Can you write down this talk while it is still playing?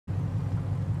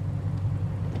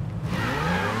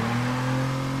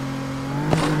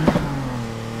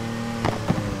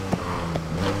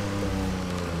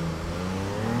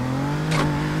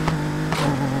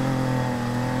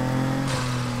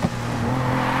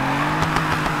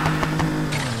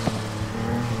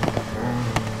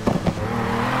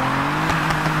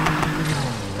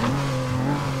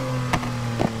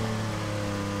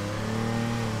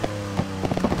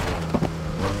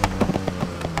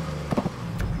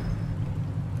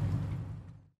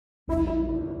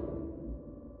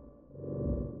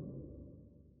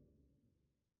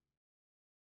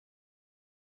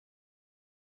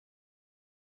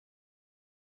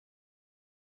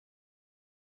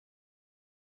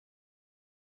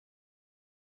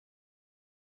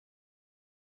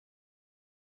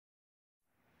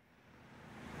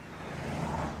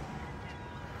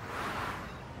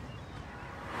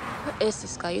is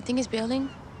this guy? You think he's bailing?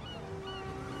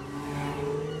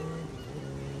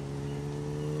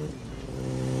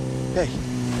 Hey.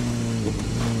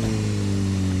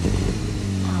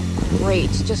 Oh,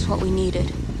 great. Just what we needed.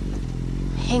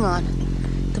 Hang on.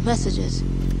 The messages.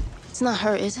 It's not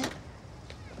her, is it?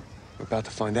 We're about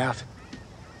to find out.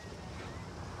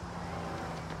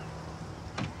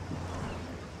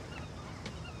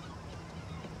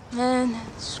 Man,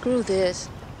 screw this.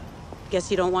 Guess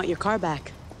you don't want your car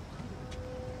back.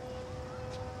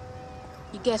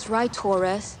 You guessed right,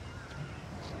 Torres.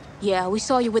 Yeah, we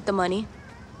saw you with the money.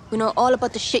 We know all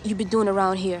about the shit you've been doing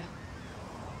around here.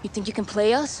 You think you can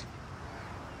play us?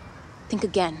 Think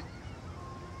again.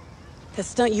 The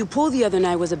stunt you pulled the other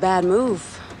night was a bad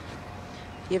move.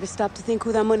 You ever stop to think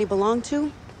who that money belonged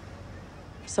to?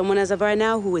 Someone as of right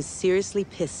now who is seriously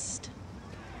pissed.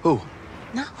 Who?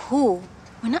 Not who.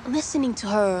 We're not listening to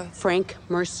her. Frank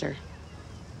Mercer.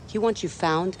 He wants you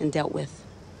found and dealt with.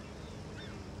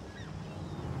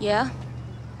 Yeah?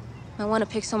 I want to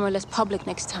pick somewhere less public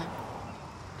next time.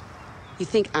 You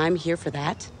think I'm here for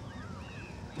that?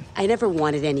 I never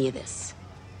wanted any of this.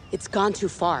 It's gone too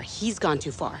far. He's gone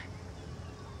too far.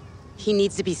 He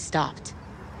needs to be stopped.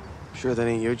 Sure that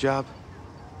ain't your job?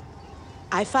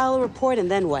 I file a report and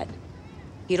then what?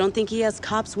 You don't think he has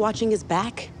cops watching his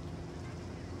back?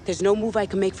 There's no move I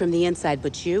can make from the inside,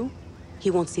 but he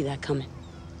won't see that coming.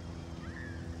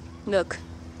 Look.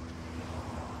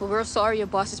 Well, we're sorry your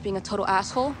boss is being a total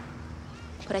asshole,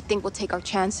 but I think we'll take our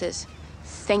chances.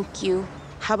 Thank you.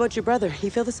 How about your brother? He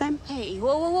feel the same? Hey,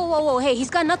 whoa, whoa, whoa, whoa, whoa. Hey, he's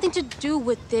got nothing to do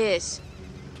with this.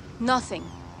 Nothing.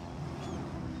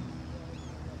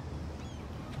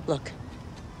 Look,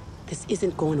 this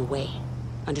isn't going away.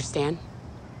 Understand?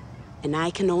 And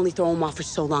I can only throw him off for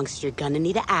so long, so you're gonna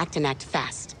need to act and act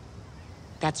fast.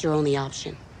 That's your only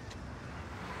option.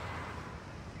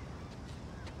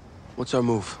 What's our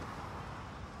move?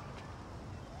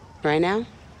 Right now,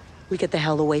 we get the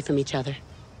hell away from each other.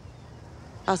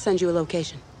 I'll send you a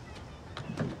location.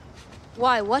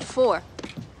 Why? What for?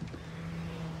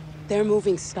 They're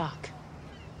moving stock.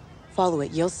 Follow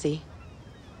it, you'll see.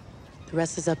 The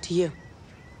rest is up to you.